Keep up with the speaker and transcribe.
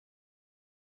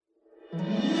And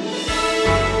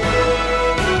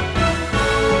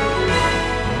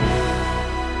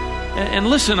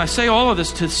listen, I say all of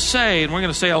this to say, and we're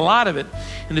going to say a lot of it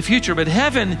in the future, but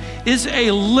heaven is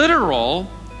a literal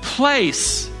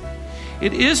place.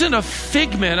 It isn't a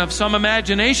figment of some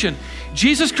imagination.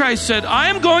 Jesus Christ said, I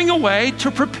am going away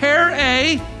to prepare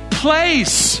a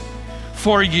place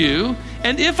for you.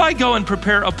 And if I go and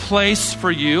prepare a place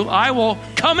for you, I will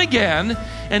come again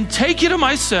and take you to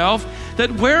myself, that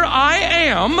where I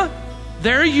am,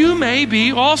 there you may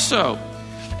be also.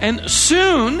 And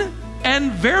soon,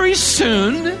 and very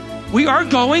soon, we are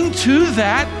going to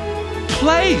that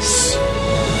place.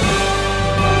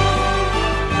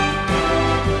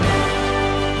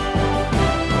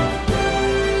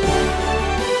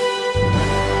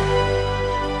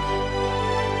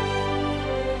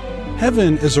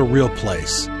 Heaven is a real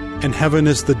place, and heaven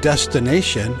is the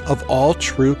destination of all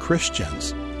true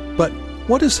Christians. But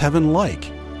what is heaven like?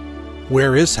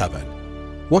 Where is heaven?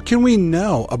 What can we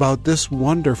know about this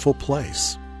wonderful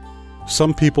place?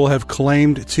 Some people have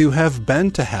claimed to have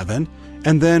been to heaven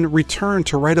and then returned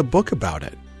to write a book about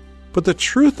it. But the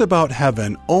truth about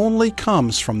heaven only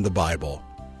comes from the Bible,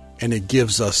 and it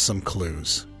gives us some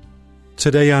clues.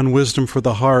 Today on Wisdom for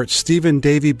the Heart, Stephen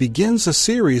Davey begins a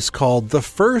series called The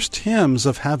First Hymns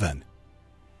of Heaven.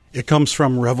 It comes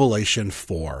from Revelation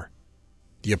 4.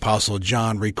 The Apostle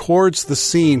John records the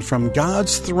scene from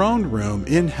God's throne room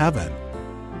in heaven.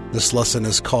 This lesson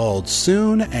is called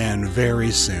Soon and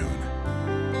Very Soon.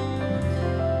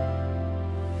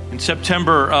 In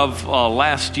September of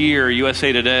last year,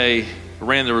 USA Today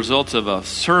ran the results of a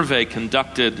survey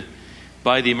conducted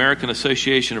by the American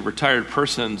Association of Retired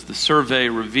Persons. The survey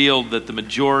revealed that the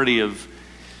majority of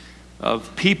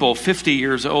people 50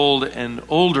 years old and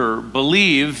older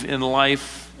believe in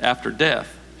life after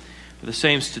death. The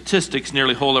same statistics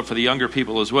nearly hold up for the younger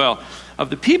people as well. Of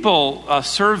the people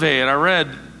surveyed, I read,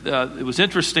 it was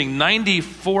interesting,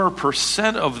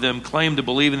 94% of them claim to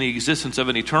believe in the existence of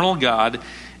an eternal God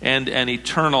and an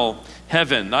eternal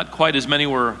heaven. Not quite as many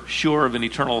were sure of an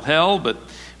eternal hell, but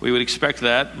we would expect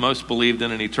that. Most believed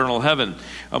in an eternal heaven.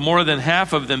 More than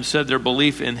half of them said their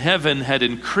belief in heaven had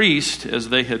increased as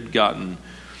they had gotten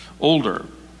older.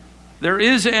 There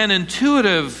is an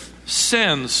intuitive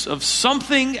sense of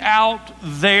something out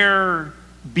there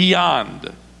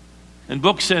beyond. And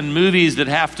books and movies that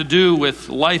have to do with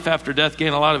life after death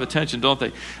gain a lot of attention, don't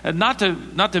they? And not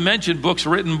to mention books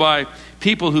written by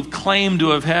people who've claimed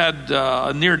to have had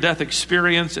a near-death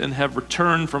experience and have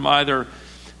returned from either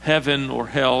heaven or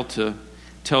hell to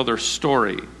tell their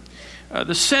story.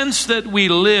 The sense that we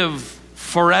live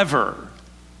forever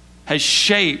has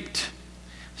shaped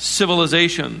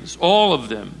civilizations, all of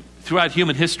them, throughout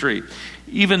human history.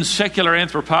 Even secular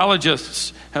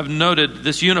anthropologists have noted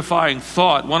this unifying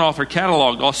thought. One author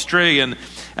cataloged Australian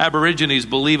Aborigines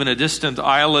believe in a distant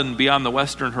island beyond the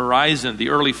western horizon. The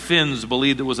early Finns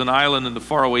believed it was an island in the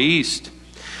faraway east.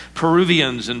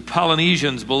 Peruvians and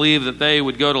Polynesians believed that they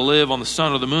would go to live on the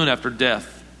sun or the moon after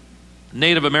death.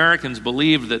 Native Americans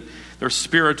believed that their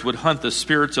spirits would hunt the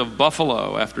spirits of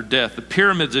buffalo after death. The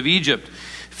pyramids of Egypt,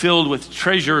 filled with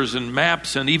treasures and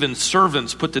maps and even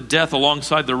servants put to death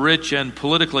alongside the rich and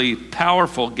politically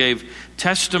powerful, gave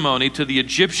testimony to the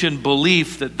Egyptian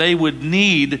belief that they would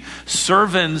need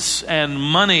servants and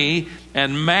money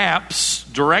and maps,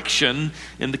 direction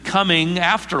in the coming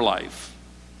afterlife.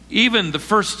 Even the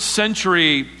first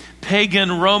century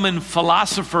pagan Roman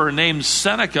philosopher named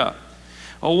Seneca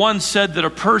once said that a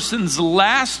person's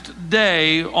last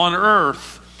day on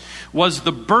earth was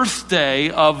the birthday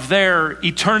of their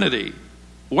eternity.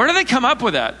 Where do they come up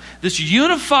with that? This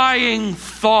unifying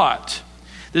thought,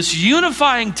 this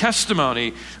unifying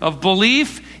testimony of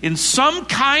belief in some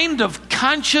kind of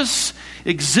conscious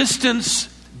existence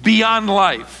beyond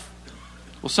life.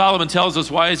 Well, Solomon tells us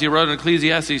why, as he wrote in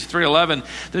Ecclesiastes 3:11,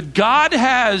 that God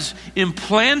has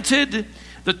implanted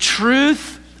the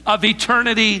truth of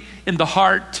eternity in the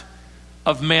heart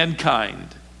of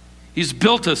mankind. He's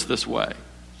built us this way.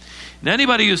 And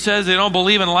anybody who says they don't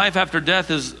believe in life after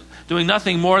death is doing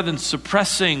nothing more than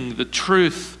suppressing the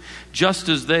truth, just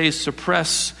as they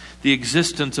suppress the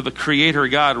existence of a creator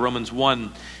God, Romans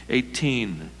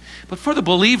 1:18. But for the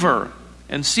believer,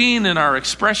 and seen in our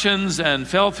expressions and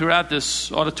felt throughout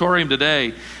this auditorium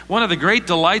today, one of the great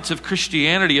delights of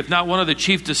Christianity, if not one of the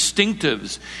chief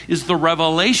distinctives, is the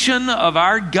revelation of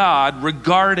our God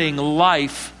regarding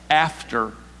life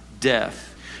after death.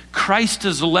 Christ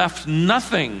has left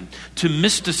nothing to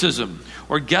mysticism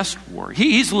or guesswork.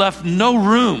 He's left no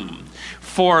room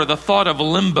for the thought of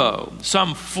limbo,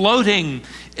 some floating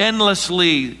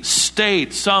endlessly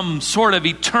state, some sort of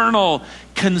eternal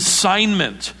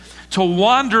consignment to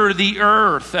wander the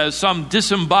earth as some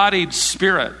disembodied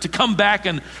spirit, to come back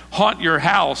and haunt your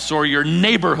house or your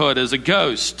neighborhood as a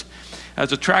ghost,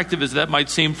 as attractive as that might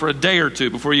seem for a day or two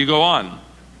before you go on.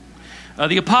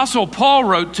 The Apostle Paul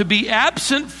wrote, to be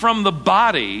absent from the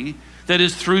body, that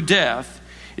is through death,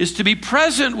 is to be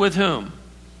present with whom?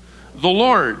 The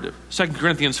Lord. 2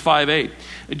 Corinthians 5:8.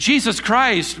 Jesus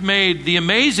Christ made the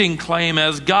amazing claim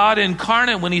as God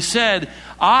incarnate when he said,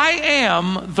 I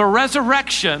am the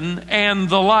resurrection and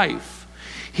the life.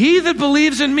 He that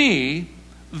believes in me,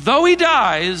 though he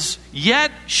dies,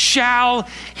 yet shall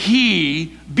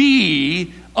he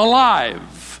be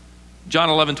alive. John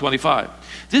 11:25.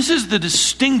 This is the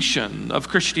distinction of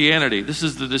Christianity. This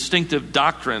is the distinctive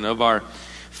doctrine of our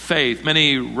faith.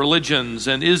 Many religions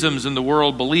and isms in the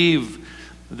world believe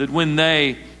that when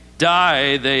they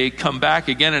die, they come back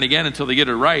again and again until they get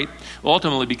it right,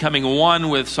 ultimately becoming one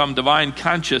with some divine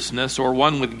consciousness or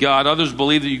one with God. Others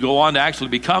believe that you go on to actually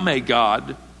become a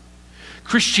God.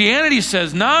 Christianity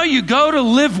says, no, you go to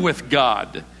live with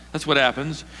God. That's what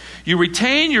happens. You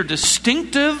retain your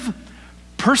distinctive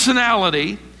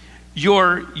personality,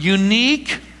 your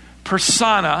unique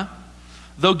persona,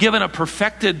 though given a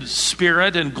perfected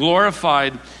spirit and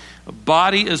glorified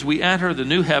body as we enter the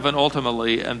new heaven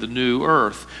ultimately and the new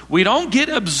earth. We don't get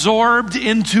absorbed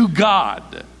into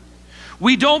God.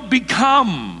 We don't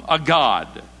become a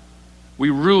God. We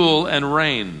rule and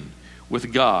reign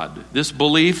with God. This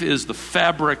belief is the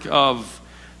fabric of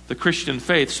the Christian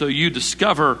faith. So you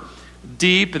discover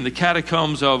deep in the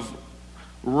catacombs of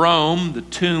Rome, the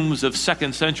tombs of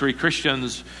 2nd century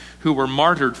Christians who were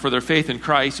martyred for their faith in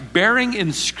Christ, bearing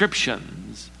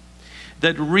inscriptions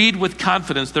that read with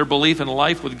confidence their belief in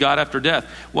life with God after death.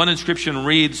 One inscription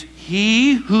reads,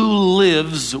 "He who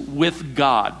lives with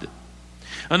God."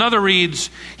 Another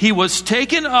reads, "He was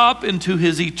taken up into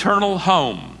his eternal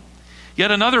home."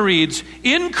 Yet another reads,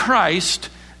 "In Christ,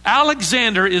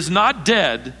 Alexander is not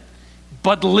dead,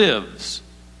 but lives."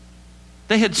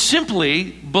 They had simply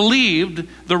believed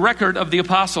the record of the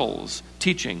apostles'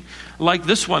 teaching. Like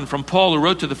this one from Paul, who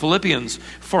wrote to the Philippians,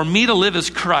 "For me to live is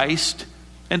Christ,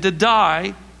 and to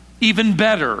die even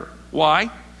better." Why?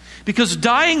 Because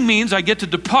dying means I get to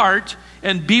depart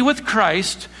and be with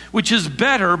Christ, which is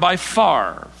better by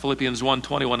far. Philippians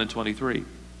 1:21 and 23.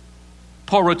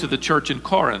 Paul wrote to the church in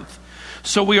Corinth,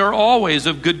 "So we are always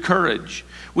of good courage.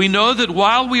 We know that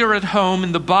while we are at home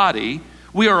in the body,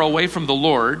 we are away from the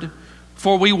Lord.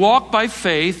 For we walk by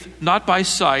faith, not by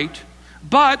sight.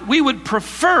 But we would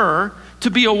prefer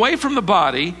to be away from the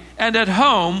body and at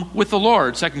home with the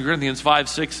Lord." 2 Corinthians 5,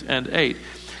 6, and 8.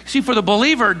 See, for the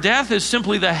believer, death is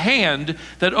simply the hand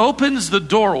that opens the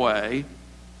doorway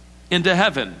into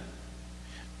heaven.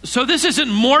 So this isn't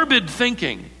morbid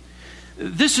thinking.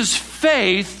 This is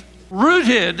faith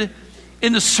rooted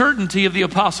in the certainty of the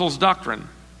apostles' doctrine.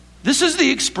 This is the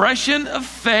expression of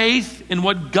faith in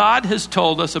what God has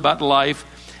told us about life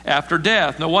after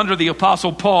death. No wonder the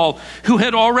Apostle Paul, who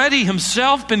had already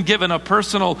himself been given a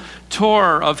personal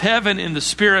tour of heaven in the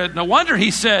Spirit, no wonder he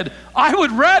said, "I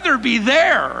would rather be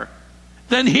there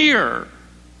than here."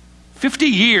 50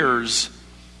 years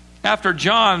after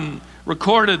John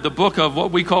recorded the book of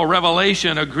what we call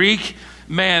Revelation, a Greek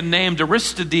man named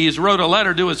Aristides wrote a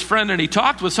letter to his friend, and he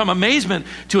talked with some amazement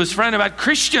to his friend about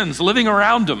Christians living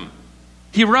around him.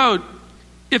 He wrote,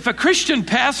 "If a Christian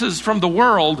passes from the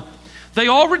world, they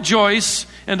all rejoice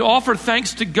and offer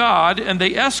thanks to God, and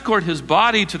they escort his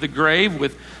body to the grave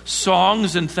with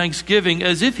songs and thanksgiving,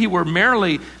 as if he were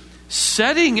merely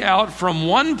setting out from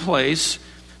one place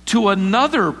to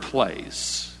another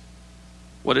place."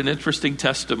 What an interesting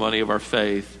testimony of our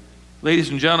faith. Ladies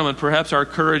and gentlemen, perhaps our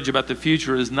courage about the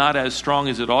future is not as strong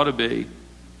as it ought to be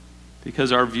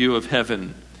because our view of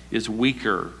heaven is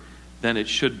weaker than it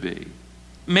should be.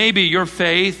 Maybe your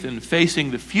faith in facing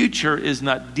the future is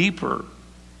not deeper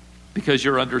because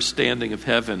your understanding of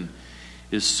heaven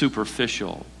is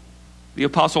superficial. The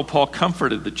Apostle Paul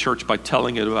comforted the church by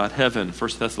telling it about heaven,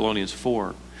 1 Thessalonians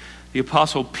 4. The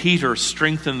Apostle Peter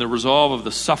strengthened the resolve of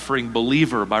the suffering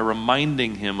believer by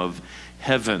reminding him of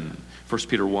heaven, 1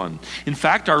 Peter 1. In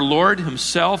fact, our Lord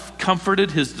himself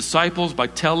comforted his disciples by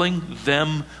telling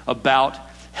them about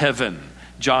heaven,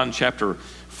 John chapter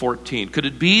 14. Could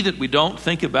it be that we don't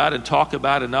think about and talk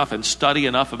about enough and study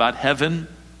enough about heaven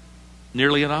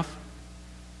nearly enough?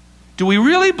 Do we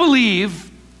really believe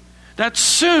that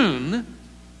soon,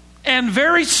 and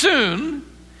very soon,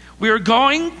 we are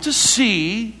going to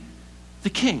see the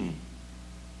King?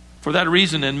 For that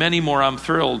reason and many more, I'm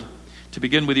thrilled to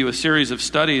begin with you a series of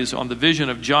studies on the vision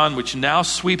of John, which now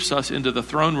sweeps us into the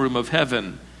throne room of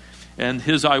heaven and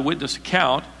his eyewitness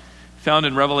account found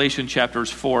in Revelation chapters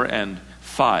 4 and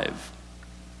 5.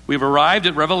 We've arrived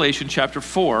at Revelation chapter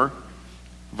 4,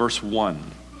 verse 1.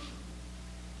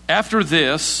 After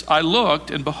this, I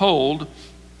looked, and behold,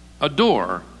 a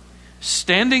door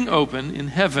standing open in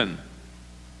heaven.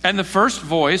 And the first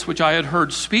voice which I had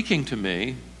heard speaking to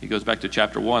me, he goes back to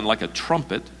chapter 1, like a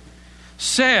trumpet,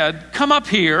 said, "Come up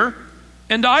here,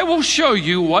 and I will show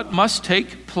you what must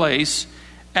take place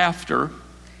after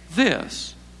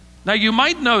this." Now you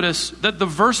might notice that the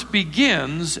verse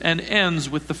begins and ends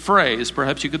with the phrase,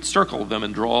 perhaps you could circle them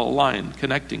and draw a line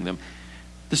connecting them.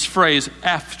 This phrase,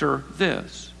 after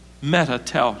this, meta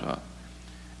tauta,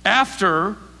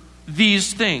 after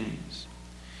these things.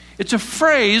 It's a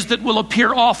phrase that will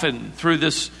appear often through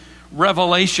this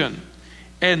revelation,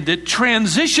 and it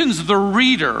transitions the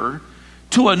reader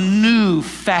to a new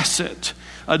facet,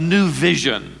 a new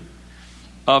vision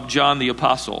of John the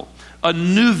Apostle, a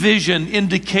new vision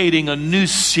indicating a new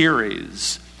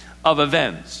series of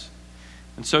events.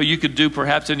 And so you could do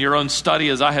perhaps in your own study,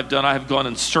 as I have done, I have gone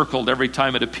and circled every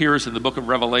time it appears in the book of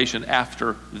Revelation,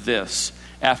 after this,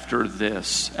 after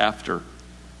this, after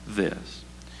this.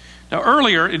 Now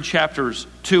earlier in chapters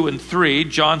 2 and 3,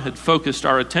 John had focused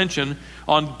our attention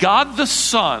on God the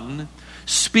Son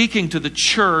speaking to the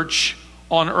church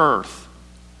on earth.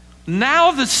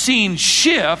 Now the scene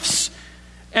shifts,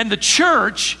 and the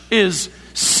church is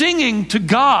singing to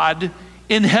God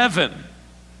in heaven.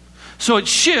 So it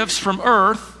shifts from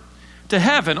earth to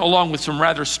heaven, along with some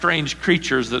rather strange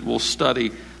creatures that we'll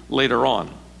study later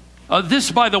on.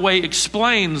 This, by the way,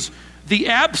 explains the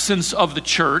absence of the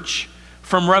church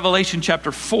from Revelation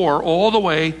chapter 4 all the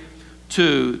way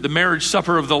to the marriage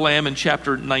supper of the Lamb in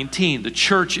chapter 19. The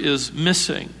church is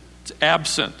missing. It's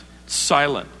absent. It's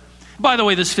silent. By the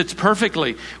way, this fits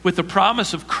perfectly with the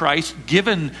promise of Christ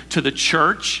given to the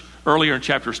church earlier in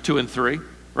chapters 2 and 3,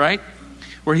 right?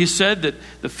 Where he said that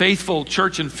the faithful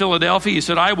church in Philadelphia, he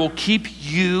said, "I will keep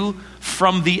you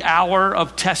from the hour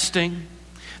of testing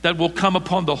that will come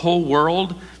upon the whole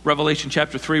world." Revelation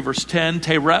chapter 3, verse 10,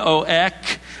 "Tereo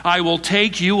ek, I will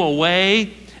take you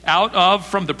away out of,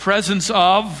 from the presence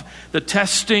of, the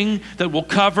testing that will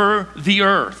cover the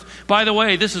earth." By the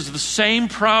way, this is the same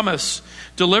promise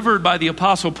delivered by the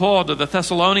Apostle Paul to the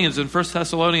Thessalonians in 1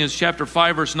 Thessalonians chapter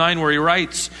 5, verse 9, where he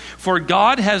writes, "For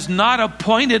God has not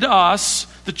appointed us,"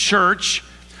 the church,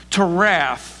 "to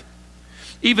wrath."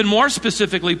 Even more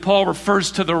specifically, Paul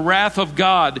refers to the wrath of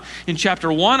God in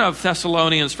chapter 1 of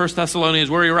Thessalonians, 1 Thessalonians,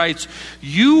 where he writes,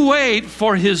 "You wait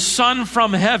for his Son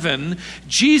from heaven,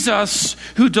 Jesus,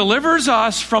 who delivers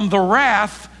us from the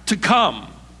wrath to come."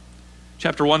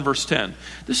 Chapter 1, verse 10.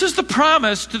 This is the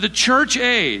promise to the church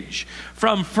age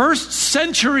from 1st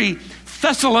century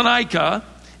Thessalonica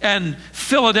and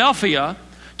Philadelphia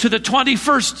to the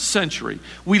 21st century.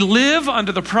 We live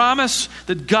under the promise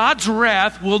that God's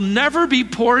wrath will never be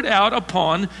poured out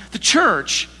upon the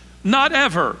church. Not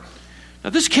ever.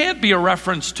 Now, this can't be a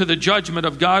reference to the judgment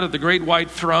of God at the great white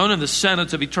throne and the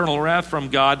sentence of eternal wrath from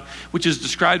God, which is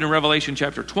described in Revelation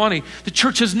chapter 20. The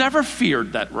church has never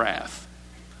feared that wrath.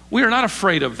 We are not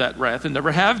afraid of that wrath and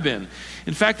never have been.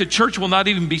 In fact, the church will not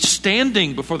even be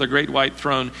standing before the great white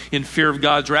throne in fear of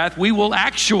God's wrath. We will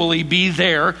actually be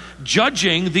there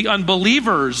judging the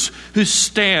unbelievers who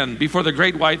stand before the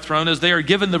great white throne as they are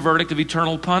given the verdict of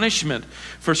eternal punishment.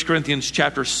 1 Corinthians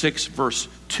chapter 6, verse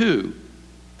 2.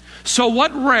 So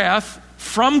what wrath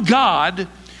from God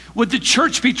would the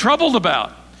church be troubled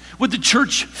about? Would the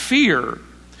church fear?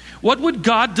 What would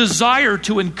God desire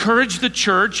to encourage the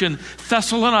church in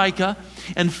Thessalonica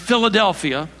and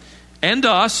Philadelphia and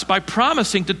us by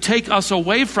promising to take us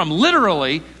away from,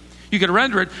 literally, you could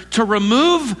render it, to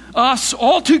remove us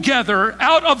altogether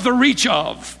out of the reach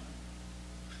of?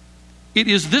 It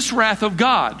is this wrath of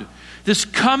God, this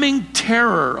coming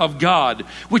terror of God,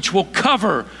 which will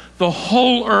cover the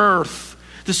whole earth,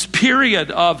 this period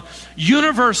of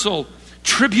universal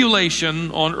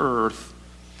tribulation on earth.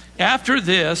 After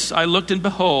this, I looked, and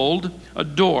behold, a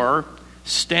door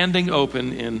standing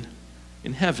open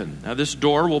in heaven. Now, this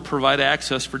door will provide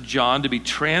access for John to be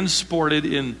transported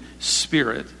in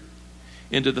spirit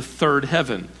into the third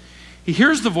heaven. He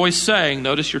hears the voice saying,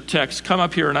 notice your text, "Come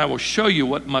up here and I will show you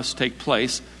what must take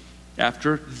place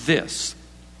after this."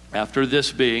 After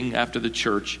this being after the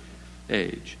church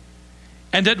age.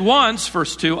 "And at once,"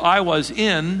 verse 2, "I was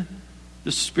in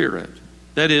the spirit."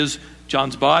 That is,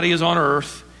 John's body is on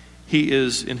earth. He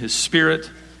is in his spirit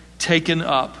taken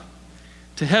up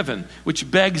to heaven,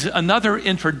 which begs another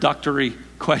introductory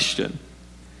question.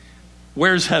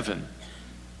 Where's heaven?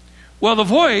 Well, the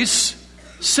voice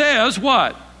says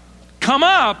what? Come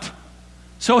up.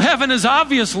 So heaven is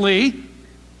obviously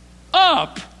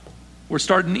up. We're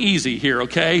starting easy here,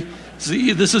 okay?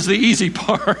 This is the easy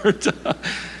part.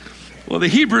 Well, the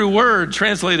Hebrew word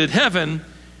translated heaven,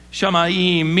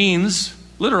 shamayim, means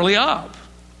literally up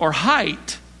or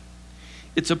height.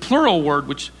 It's a plural word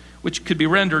which could be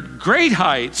rendered great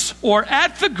heights or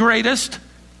at the greatest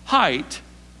height.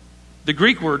 The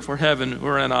Greek word for heaven,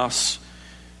 Uranos,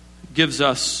 gives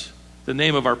us the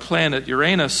name of our planet,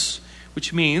 Uranus,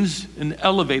 which means an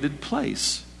elevated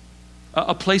place,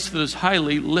 a place that is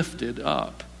highly lifted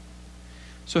up.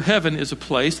 So heaven is a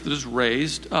place that is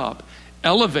raised up,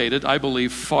 elevated, I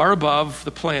believe, far above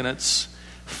the planets,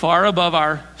 far above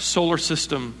our solar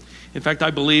system. In fact, I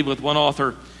believe with one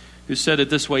author who said it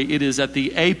this way, it is at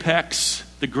the apex,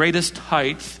 the greatest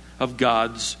height of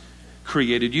God's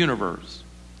created universe.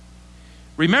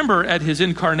 Remember, at his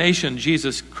incarnation,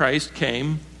 Jesus Christ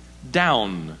came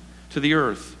down to the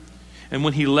earth. And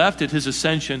when he left at his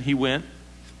ascension, he went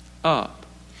up.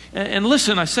 And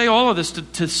listen, I say all of this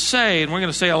to say, and we're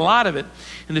going to say a lot of it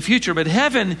in the future, but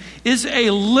heaven is a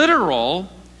literal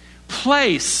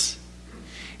place.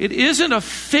 It isn't a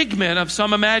figment of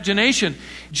some imagination.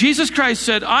 Jesus Christ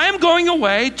said, I am going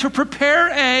away to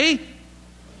prepare a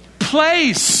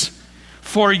place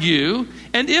for you.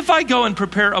 And if I go and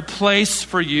prepare a place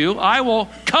for you, I will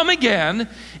come again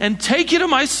and take you to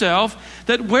myself,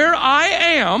 that where I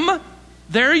am,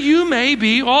 there you may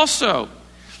be also.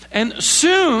 And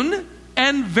soon,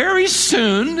 and very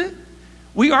soon,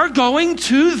 we are going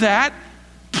to that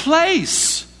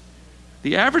place.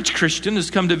 The average Christian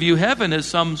has come to view heaven as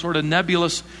some sort of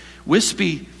nebulous,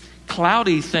 wispy,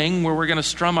 cloudy thing where we're going to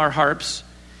strum our harps,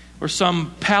 or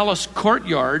some palace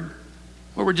courtyard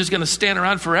where we're just going to stand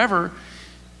around forever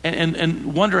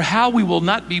and wonder how we will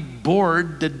not be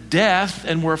bored to death,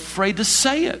 and we're afraid to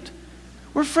say it.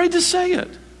 We're afraid to say it.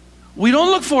 We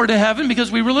don't look forward to heaven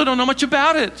because we really don't know much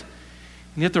about it.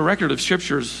 And yet the record of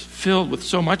Scripture is filled with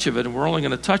so much of it, and we're only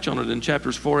going to touch on it in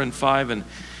chapters 4 and 5, and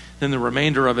then the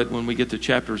remainder of it when we get to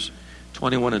chapters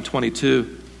 21 and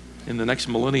 22 in the next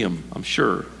millennium, I'm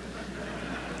sure.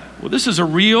 Well, this is a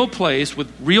real place with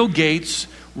real gates,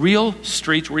 real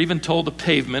streets. We're even told the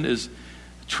pavement is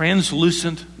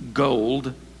translucent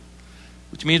gold,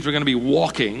 which means we're going to be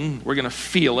walking, we're going to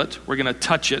feel it, we're going to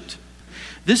touch it.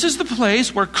 This is the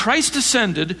place where Christ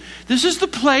ascended. This is the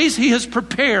place he has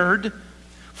prepared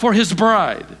for his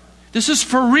bride. This is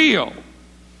for real.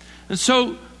 And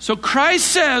so Christ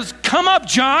says, come up,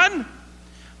 John.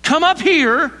 Come up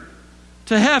here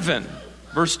to heaven.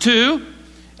 Verse 2,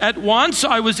 at once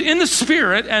I was in the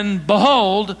Spirit, and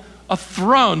behold, a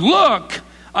throne. Look,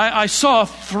 I saw a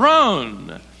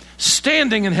throne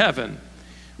standing in heaven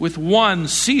with one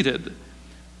seated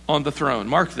on the throne.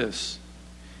 Mark this.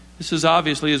 This is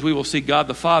obviously, as we will see, God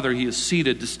the Father. He is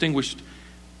seated, distinguished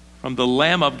from the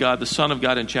Lamb of God, the Son of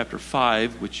God in chapter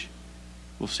 5, which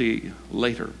we'll see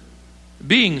later.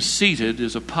 Being seated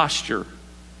is a posture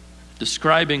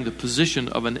describing the position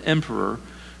of an emperor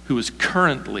who is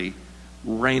currently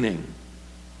reigning.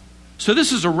 So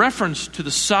this is a reference to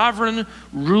the sovereign,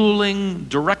 ruling,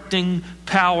 directing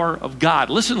power of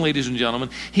God. Listen, ladies and gentlemen,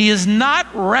 he is not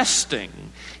resting.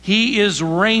 He is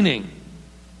reigning.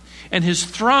 And his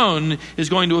throne is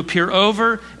going to appear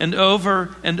over and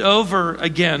over and over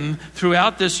again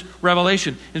throughout this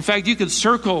revelation. In fact, you could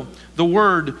circle the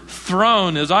word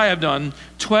throne, as I have done,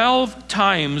 12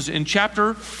 times in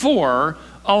chapter 4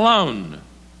 alone.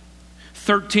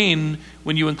 13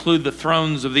 when you include the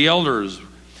thrones of the elders,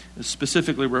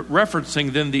 specifically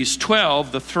referencing then these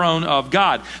 12, the throne of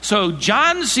God. So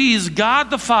John sees God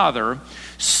the Father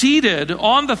seated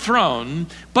on the throne,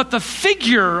 but the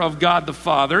figure of God the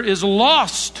Father is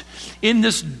lost in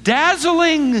this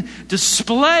dazzling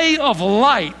display of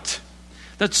light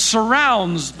that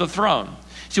surrounds the throne.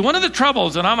 See, one of the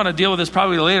troubles, and I'm going to deal with this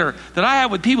probably later, that I have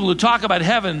with people who talk about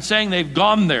heaven saying they've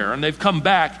gone there and they've come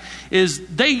back, is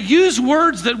they use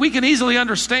words that we can easily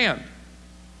understand.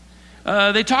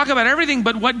 They talk about everything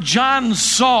but what John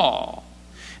saw.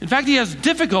 In fact, he has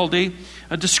difficulty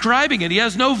describing it. He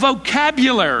has no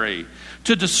vocabulary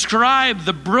to describe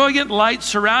the brilliant light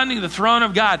surrounding the throne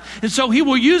of God. And so he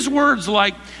will use words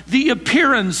like the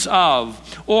appearance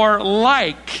of or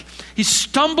like. He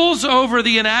stumbles over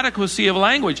the inadequacy of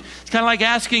language. It's kind of like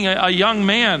asking a young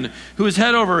man who is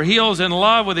head over heels in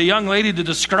love with a young lady to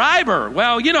describe her.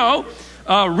 Well,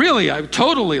 really, I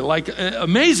totally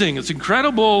amazing. It's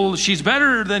incredible. She's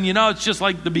better than, it's just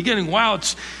like the beginning. Wow,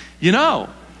 it's,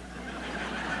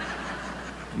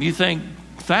 And you think,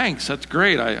 thanks, that's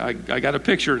great. I got a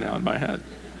picture now in my head.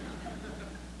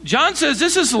 John says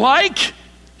this is like,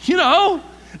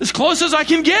 as close as I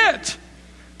can get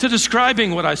to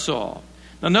describing what I saw.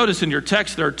 Now notice in your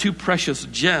text there are two precious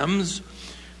gems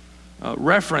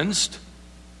referenced.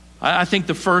 I think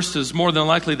the first is more than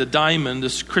likely the diamond,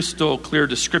 this crystal clear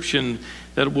description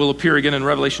that will appear again in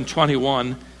Revelation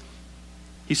 21.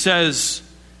 He says,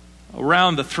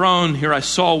 around the throne here I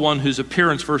saw one whose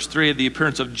appearance, verse 3, had the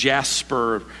appearance of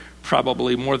jasper,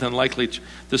 probably more than likely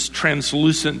this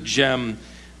translucent gem,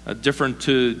 different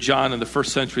to John in the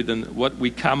first century than what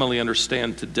we commonly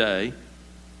understand today.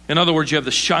 In other words, you have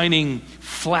the shining,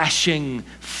 flashing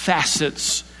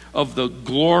facets of the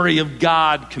glory of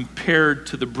God compared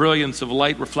to the brilliance of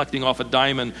light reflecting off a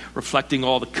diamond, reflecting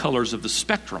all the colors of the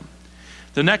spectrum.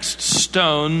 The next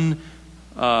stone,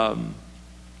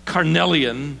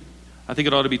 carnelian, I think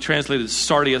it ought to be translated as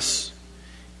sardius.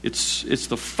 It's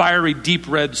the fiery, deep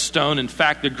red stone. In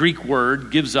fact, the Greek word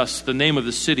gives us the name of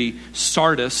the city,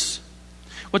 Sardis.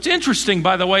 What's interesting,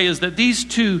 by the way, is that these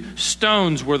two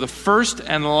stones were the first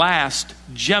and last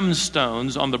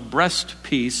gemstones on the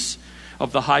breastpiece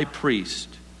of the high priest.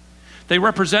 They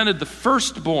represented the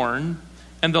firstborn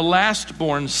and the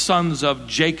lastborn sons of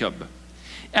Jacob,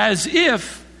 as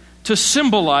if to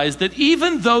symbolize that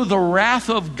even though the wrath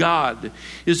of God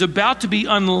is about to be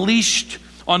unleashed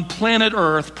on planet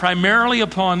Earth, primarily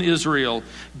upon Israel,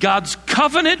 God's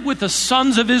covenant with the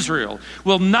sons of Israel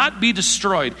will not be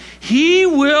destroyed. He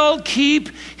will keep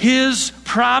his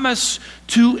promise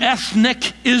to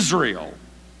ethnic Israel,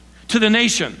 to the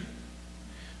nation.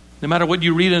 No matter what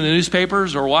you read in the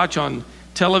newspapers or watch on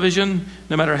television,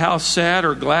 no matter how sad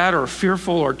or glad or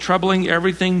fearful or troubling,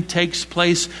 everything takes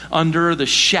place under the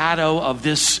shadow of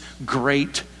this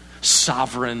great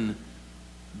sovereign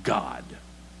God.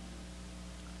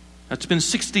 It's been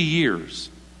 60 years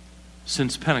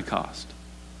since Pentecost,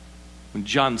 when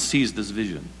John sees this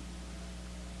vision.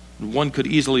 And one could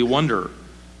easily wonder,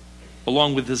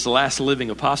 along with this last living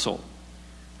apostle,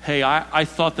 hey, I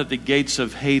thought that the gates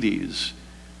of Hades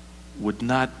would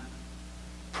not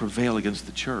prevail against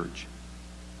the church.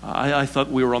 I thought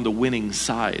we were on the winning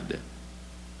side.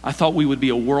 I thought we would be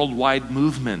a worldwide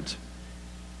movement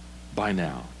by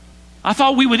now. I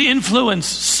thought we would influence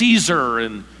Caesar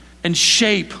and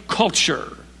shape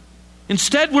culture.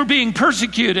 Instead, we're being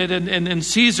persecuted, and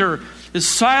Caesar is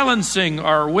silencing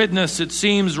our witness. It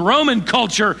seems Roman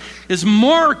culture is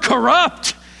more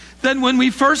corrupt than when we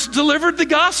first delivered the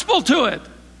gospel to it.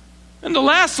 And the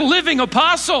last living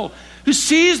apostle who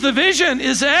sees the vision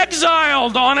is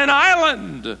exiled on an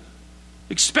island,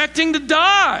 expecting to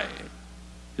die.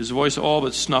 His voice all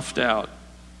but snuffed out.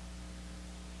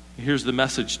 Here's the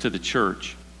message to the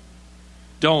church.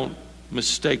 Don't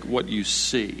mistake what you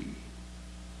see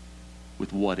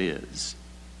with what is.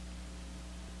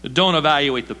 Don't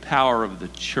evaluate the power of the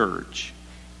church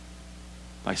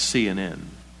by CNN.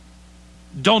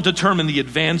 Don't determine the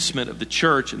advancement of the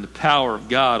church and the power of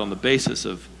God on the basis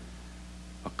of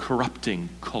a corrupting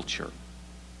culture.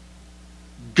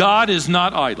 God is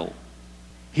not idle.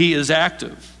 He is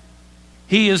active.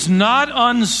 He is not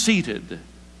unseated. In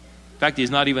fact,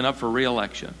 he's not even up for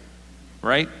re-election.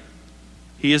 Right?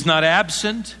 He is not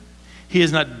absent. He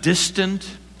is not distant.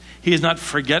 He is not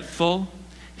forgetful.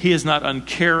 He is not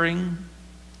uncaring.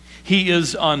 He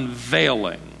is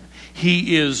unveiling.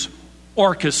 He is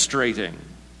orchestrating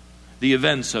the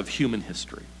events of human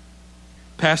history.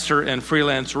 Pastor and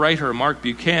freelance writer Mark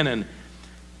Buchanan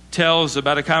tells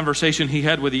about a conversation he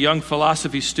had with a young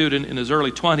philosophy student in his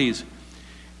early 20s.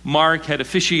 Mark had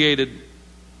officiated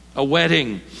a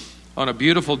wedding on a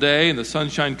beautiful day in the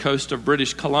Sunshine Coast of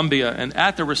British Columbia, and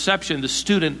at the reception, the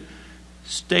student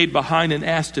stayed behind and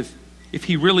asked if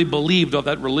he really believed all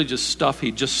that religious stuff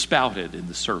he just spouted in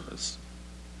the service.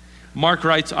 Mark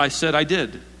writes, "I said I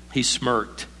did." He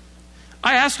smirked.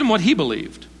 I asked him what he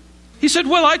believed. He said,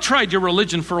 "Well, I tried your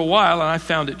religion for a while and I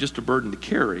found it just a burden to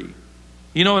carry.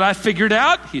 You know what I figured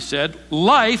out?" He said,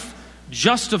 "Life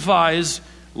justifies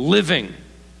living.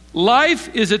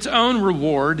 Life is its own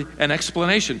reward and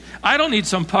explanation. I don't need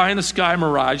some pie-in-the-sky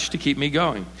mirage to keep me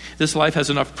going. This life has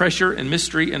enough pressure and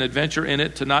mystery and adventure in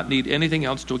it to not need anything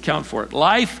else to account for it.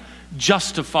 Life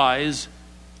justifies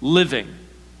living."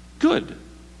 "Good,"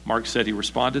 Mark said. He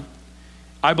responded,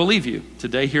 "I believe you.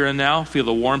 Today, here and now, feel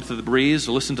the warmth of the breeze,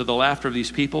 listen to the laughter of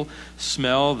these people,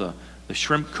 smell the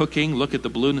shrimp cooking, look at the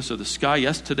blueness of the sky.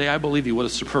 Yes, today I believe you. What a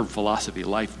superb philosophy.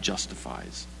 Life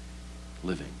justifies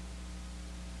living."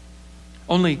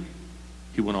 Only,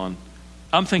 he went on,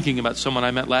 I'm thinking about someone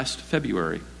I met last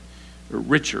February,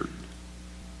 Richard.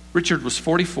 Richard was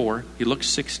 44. He looked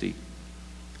 60.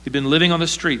 He'd been living on the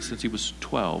street since he was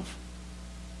 12.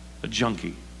 A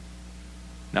junkie.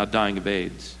 Now dying of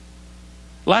AIDS.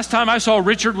 Last time I saw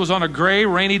Richard was on a gray,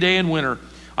 rainy day in winter.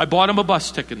 I bought him a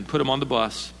bus ticket and put him on the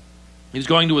bus. He was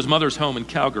going to his mother's home in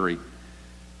Calgary.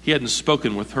 He hadn't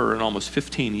spoken with her in almost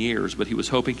 15 years, but he was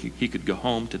hoping he could go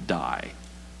home to die.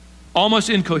 Almost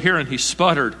incoherent, he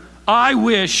sputtered, "I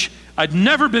wish I'd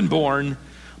never been born.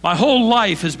 My whole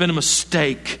life has been a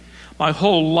mistake. My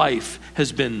whole life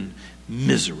has been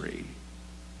misery."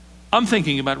 I'm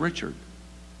thinking about Richard.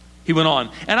 He went on,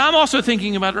 and I'm also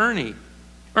thinking about Ernie.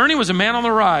 Ernie was a man on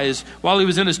the rise. While he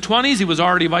was in his 20s, he was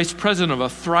already vice president of a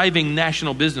thriving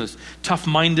national business.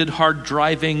 Tough-minded,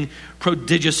 hard-driving,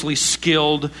 prodigiously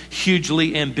skilled,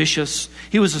 hugely ambitious.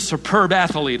 He was a superb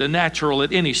athlete, a natural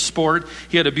at any sport.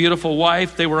 He had a beautiful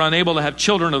wife. They were unable to have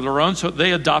children of their own, so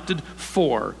they adopted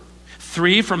 4.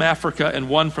 3 from Africa and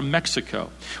 1 from Mexico.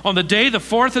 On the day the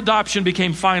 4th adoption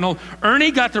became final,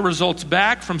 Ernie got the results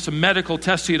back from some medical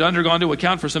tests he had undergone to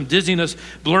account for some dizziness,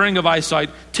 blurring of eyesight,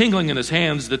 tingling in his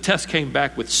hands. The test came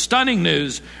back with stunning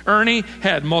news. Ernie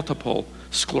had multiple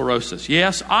sclerosis.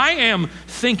 Yes, I am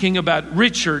thinking about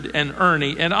Richard and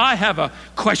Ernie, and I have a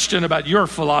question about your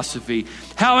philosophy.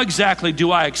 How exactly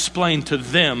do I explain to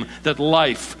them that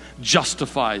life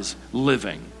justifies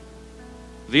living?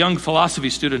 The young philosophy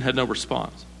student had no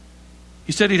response.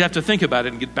 He said he'd have to think about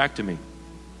it and get back to me.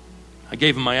 I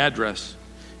gave him my address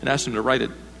and asked him to write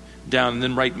it down and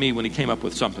then write me when he came up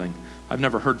with something. I've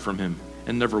never heard from him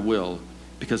and never will,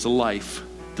 because life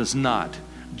does not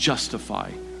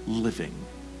justify living.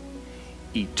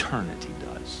 Eternity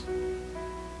does.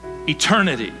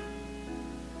 Eternity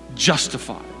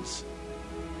justifies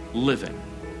living.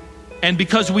 And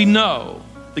because we know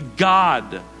the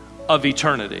God of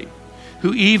eternity,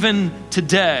 who even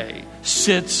today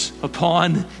sits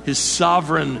upon his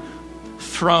sovereign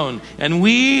throne, and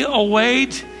we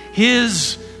await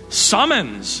his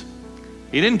summons.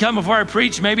 He didn't come before I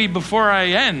preach, maybe before I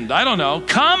end. I don't know.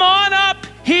 Come on up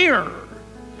here.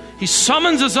 He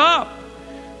summons us up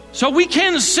so we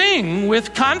can sing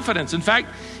with confidence. In fact,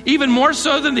 even more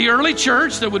so than the early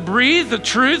church that would breathe the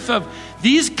truth of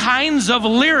these kinds of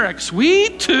lyrics, we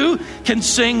too can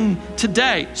sing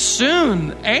today,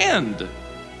 soon, and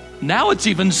now it's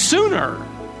even sooner.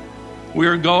 We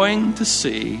are going to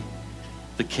see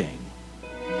the King.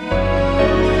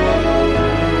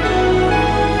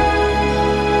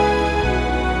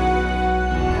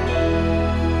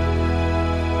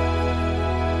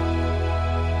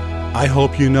 I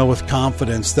hope you know with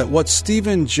confidence that what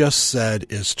Stephen just said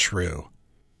is true.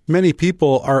 Many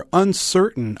people are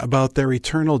uncertain about their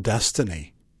eternal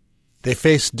destiny. They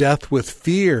face death with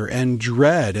fear and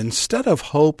dread instead of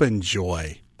hope and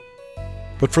joy.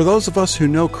 But for those of us who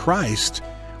know Christ,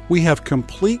 we have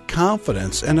complete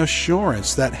confidence and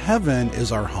assurance that heaven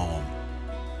is our home.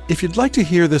 If you'd like to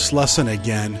hear this lesson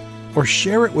again or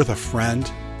share it with a friend,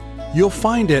 you'll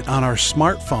find it on our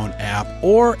smartphone app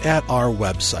or at our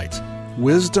website,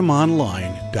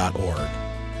 wisdomonline.org.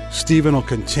 Stephen will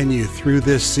continue through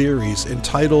this series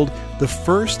entitled The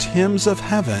First Hymns of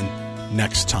Heaven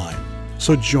next time.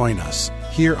 So join us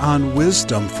here on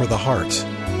Wisdom for the Heart.